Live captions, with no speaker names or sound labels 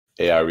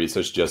AI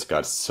research just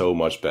got so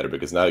much better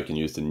because now you can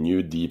use the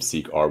new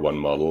Deepseek R1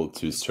 model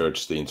to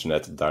search the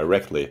internet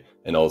directly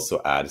and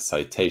also add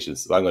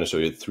citations. So I'm going to show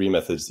you 3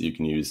 methods you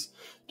can use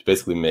to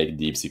basically make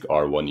Deepseek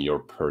R1 your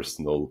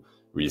personal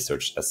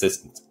research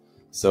assistant.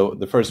 So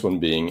the first one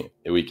being,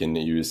 we can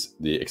use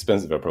the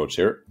expensive approach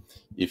here.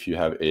 If you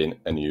have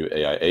a new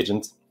AI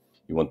agent,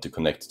 you want to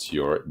connect to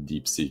your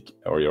Deepseek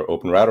or your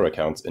OpenRouter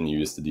account and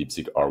use the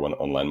Deepseek R1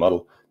 online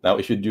model. Now,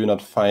 if you do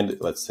not find,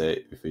 let's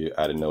say, if we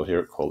add a node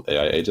here called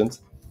AI agent,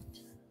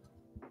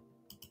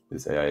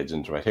 this AI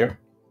agent right here.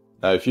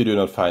 Now, if you do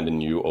not find a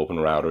new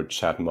OpenRouter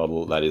chat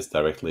model that is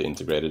directly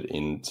integrated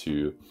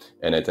into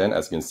N8N,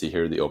 as you can see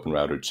here, the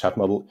OpenRouter chat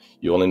model,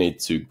 you only need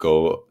to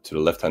go to the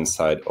left-hand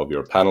side of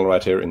your panel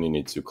right here, and you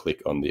need to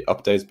click on the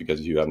updates because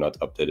you have not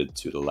updated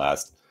to the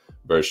last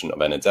version of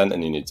N8N,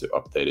 and you need to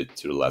update it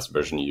to the last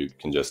version. You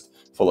can just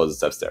follow the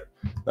steps there.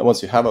 Now,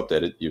 once you have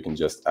updated, you can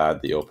just add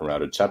the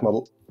OpenRouter chat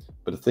model.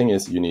 But the thing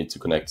is, you need to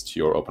connect to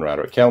your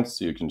OpenRouter account,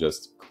 so you can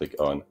just click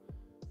on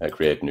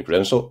create new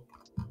credential.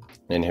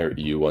 And here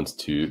you want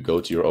to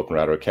go to your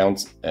OpenRouter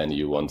account and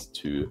you want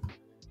to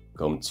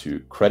come to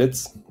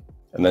credits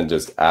and then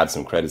just add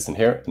some credits in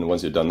here. And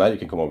once you've done that, you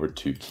can come over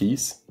to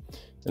keys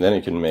and then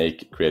you can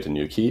create a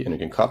new key and you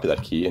can copy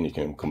that key and you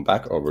can come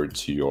back over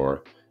to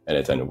your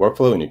N8N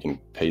workflow and you can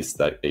paste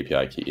that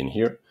API key in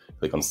here,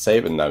 click on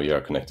save, and now you are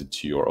connected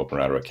to your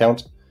OpenRouter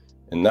account.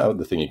 And now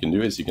the thing you can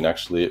do is you can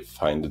actually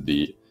find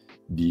the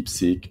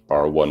Deepseek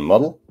R1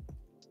 model.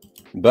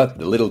 But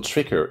the little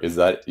trick here is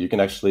that you can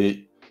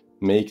actually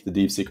make the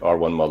Deepseek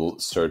R1 model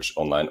search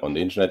online on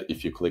the internet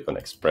if you click on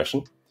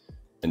expression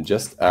and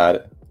just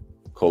add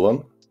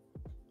colon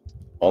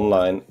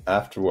online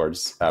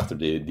afterwards after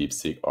the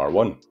Deepseek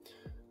R1.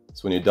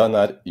 So when you've done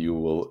that, you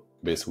will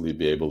basically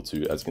be able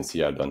to, as you can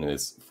see, I've done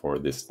this for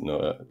this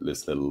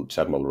little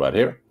chat model right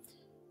here.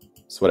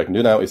 So what I can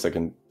do now is I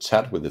can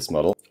chat with this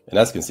model. And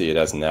as you can see, it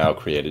has now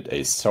created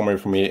a summary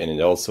for me, and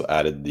it also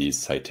added these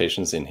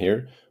citations in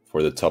here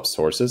for the top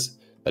sources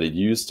that it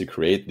used to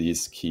create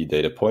these key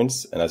data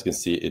points. And as you can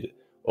see, it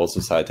also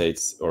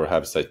citates or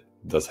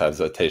does have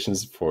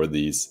citations for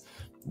these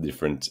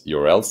different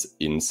URLs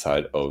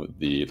inside of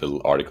the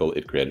little article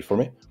it created for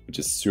me, which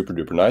is super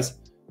duper nice.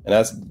 And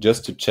as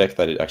just to check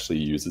that it actually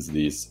uses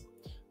these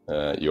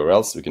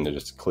URLs, we can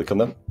just click on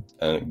them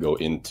and go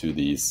into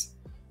these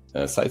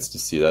sites to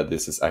see that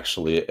this is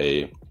actually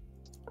a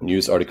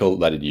news article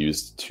that it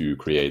used to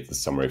create the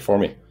summary for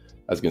me.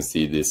 As you can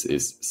see, this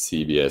is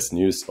CBS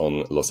News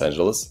on Los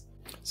Angeles.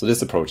 So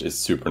this approach is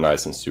super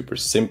nice and super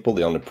simple.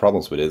 The only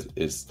problems with it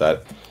is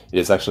that it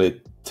is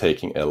actually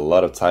taking a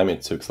lot of time.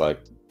 It took like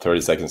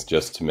 30 seconds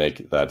just to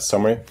make that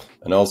summary.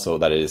 And also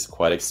that it is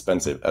quite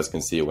expensive. As you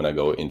can see, when I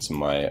go into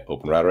my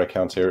OpenRouter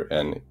account here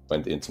and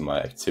went into my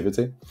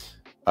activity,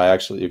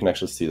 you can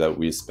actually see that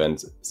we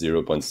spent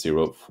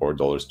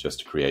 $0.04 just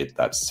to create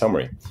that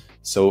summary.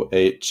 So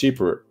a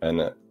cheaper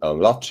and a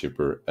lot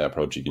cheaper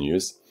approach you can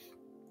use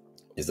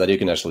is that you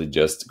can actually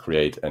just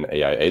create an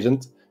AI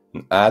agent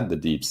and add the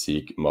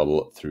Deepseek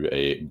model through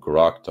a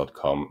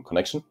grok.com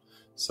connection.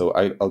 So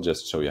I'll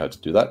just show you how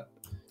to do that.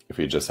 If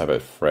we just have a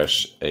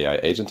fresh AI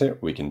agent here,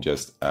 we can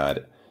just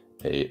add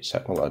a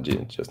chat model. I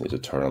just need to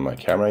turn on my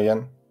camera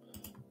again.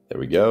 There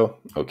we go.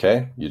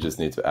 Okay, you just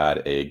need to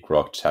add a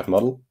Grok chat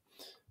model.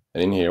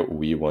 And in here,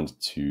 we want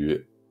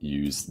to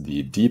use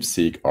the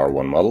Deepseek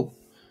R1 model.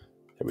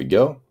 There we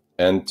go.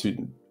 And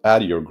to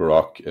add your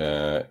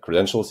Grok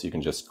credentials, you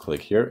can just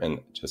click here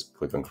and just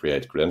click on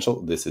create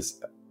credential. This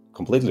is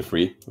completely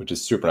free, which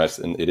is super nice.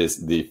 And it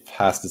is the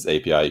fastest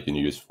API you can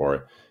use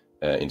for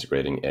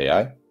integrating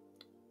AI.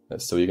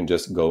 So you can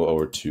just go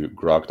over to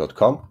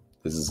grok.com.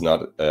 This is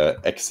not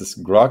Access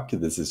Grok.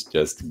 This is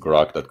just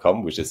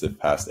grok.com, which is a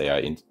fast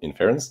AI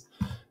inference.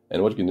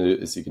 And what you can do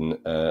is you can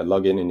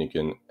log in and you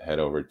can head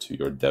over to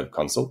your dev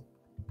console.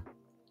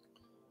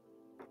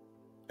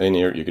 And in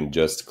here, you can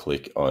just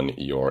click on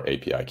your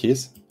API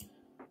keys.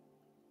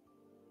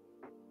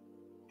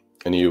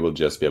 And you will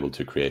just be able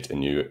to create a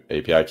new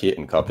API key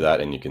and copy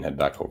that. And you can head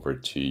back over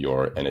to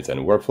your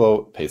N8N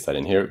workflow, paste that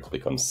in here,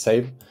 click on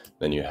save.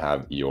 Then you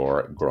have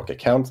your Grok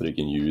account that you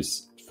can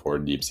use for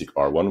Deepseek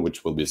R1,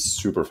 which will be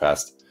super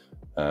fast.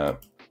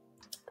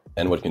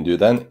 And what you can do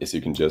then is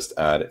you can just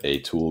add a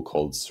tool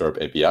called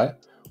SERP API,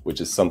 which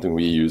is something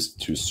we use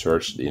to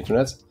search the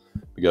internet,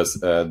 because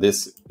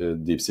this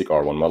Deepseek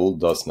R1 model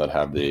does not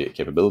have the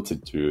capability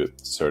to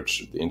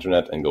search the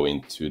internet and go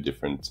into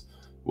different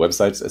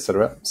websites,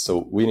 etc.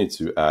 So we need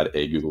to add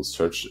a Google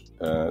search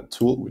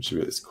tool, which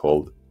is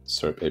called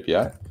SERP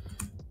API.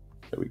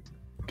 There we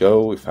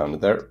go, we found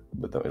it there,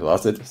 but then we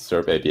lost it.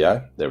 SERP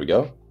API, there we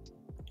go.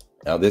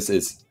 Now this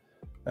is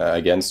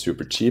again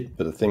super cheap,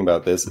 but the thing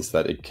about this is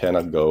that it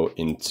cannot go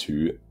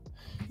into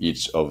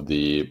each of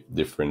the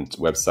different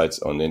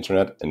websites on the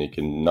internet, and it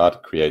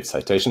cannot create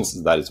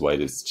citations. That is why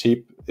it is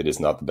cheap. It is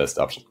not the best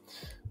option.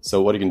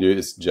 So what you can do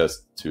is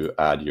just to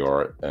add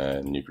your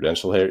new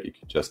credential here, you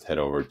can just head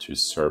over to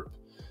SERP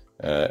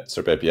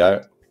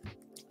API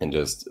and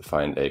just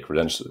find a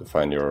credential,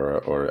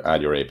 or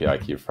add your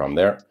API key from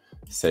there.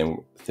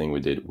 Same thing we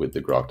did with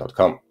the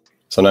grok.com.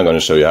 So now I'm going to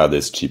show you how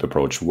this cheap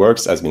approach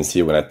works. As you can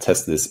see, when I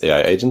test this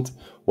AI agent,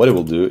 what it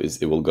will do is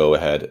it will go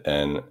ahead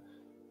and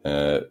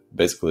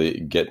basically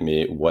get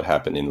me what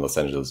happened in Los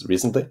Angeles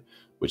recently,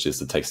 which is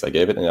the text I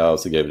gave it. And I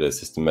also gave it a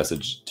system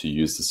message to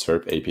use the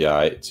SERP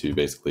API to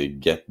basically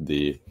get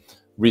the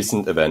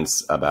recent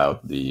events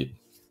about the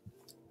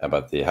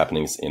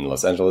happenings in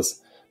Los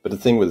Angeles. But the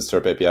thing with the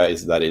SERP API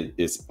is that it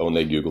is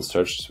only a Google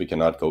search, so we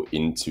cannot go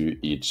into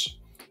each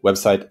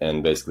website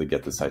and basically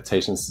get the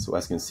citations. So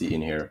as you can see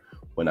in here,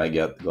 when I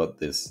got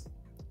this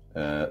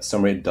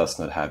summary, it does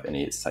not have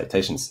any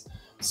citations.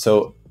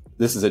 So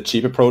this is a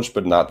cheap approach,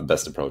 but not the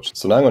best approach.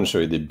 So now I'm going to show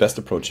you the best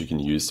approach you can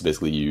use to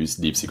basically use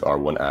Deepseek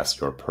R1 as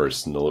your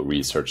personal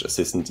research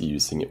assistant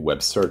using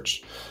web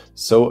search.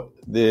 So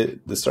the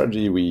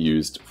strategy we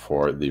used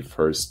for the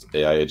first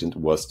AI agent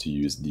was to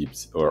use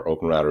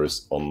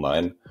OpenRouter's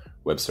online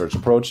web search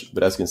approach.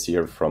 But as you can see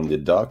here from the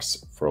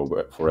docs for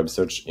web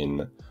search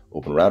in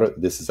OpenRouter,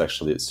 this is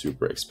actually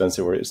super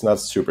expensive, or it's not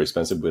super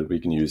expensive, but we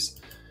can use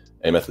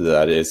a method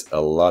that is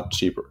a lot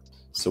cheaper.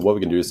 So what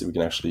we can do is we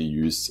can actually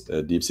use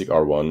Deepseek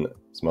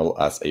R1's model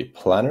as a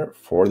planner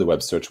for the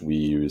web search we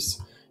use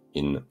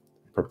in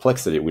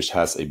Perplexity, which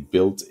has a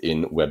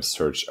built-in web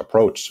search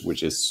approach,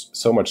 which is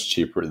so much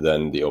cheaper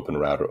than the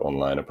OpenRouter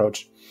online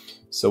approach.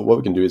 So what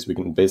we can do is we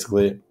can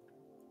basically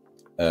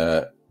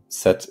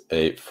set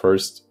a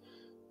first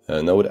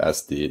node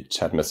as the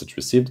chat message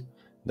received.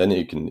 Then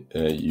you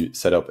can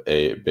set up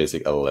a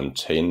basic LLM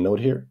chain node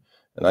here.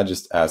 And I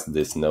just asked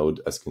this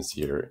node, as you can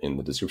see here in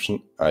the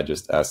description, I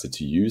just asked it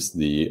to use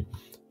the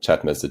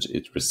chat message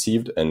it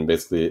received and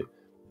basically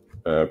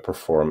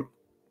perform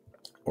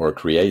or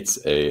creates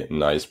a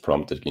nice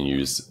prompt that you can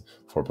use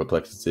for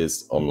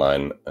Perplexity's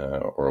online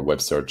or web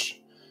search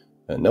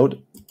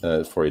node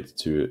for it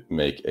to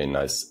make a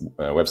nice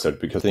web search.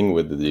 Because the thing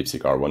with the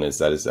Deepseek R1 is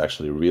that it's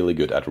actually really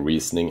good at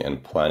reasoning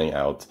and planning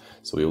out.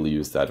 So we will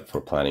use that for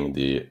planning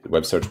the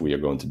web search we are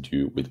going to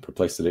do with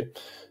Perplexity.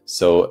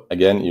 So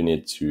again, you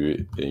need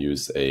to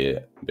use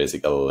a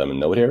basic LLM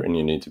node here, and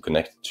you need to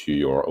connect to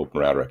your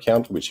OpenRouter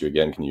account, which you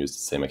again can use the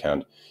same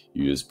account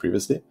you used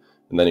previously.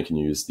 And then you can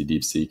use the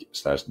Deepseek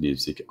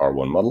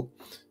R1 model.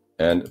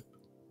 And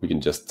we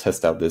can just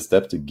test out this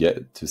step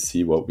to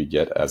see what we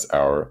get as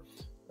our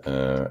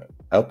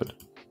output.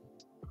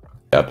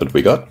 The output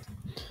we got.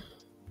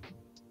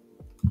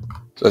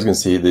 So as you can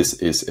see, this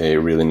is a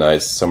really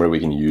nice summary we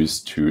can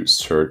use to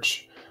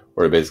search,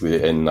 or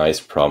basically a nice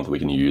prompt we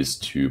can use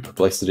to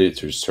Perplexity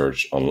to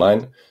search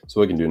online. So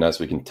what we can do now is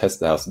we can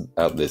test out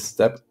this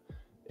step.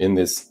 In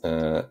this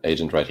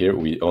agent right here,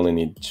 we only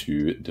need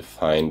to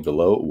define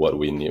below what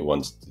we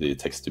want the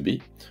text to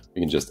be.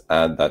 We can just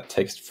add that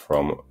text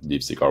from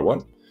Deepseek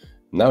R1.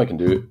 Now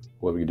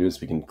what we can do is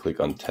we can click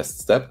on test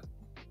step.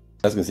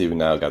 As you can see, we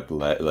now got the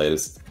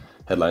latest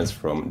headlines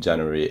from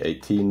January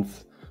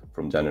 18th,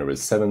 from January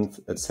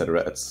 7th,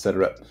 etc.,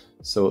 etc.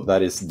 So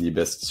that is the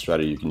best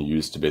strategy you can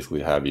use to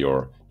basically have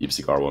your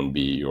Deepseek R1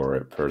 be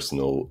your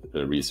personal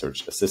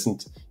research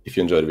assistant. If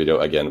you enjoyed the video,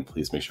 again,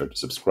 please make sure to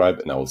subscribe,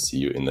 and I will see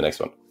you in the next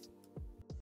one.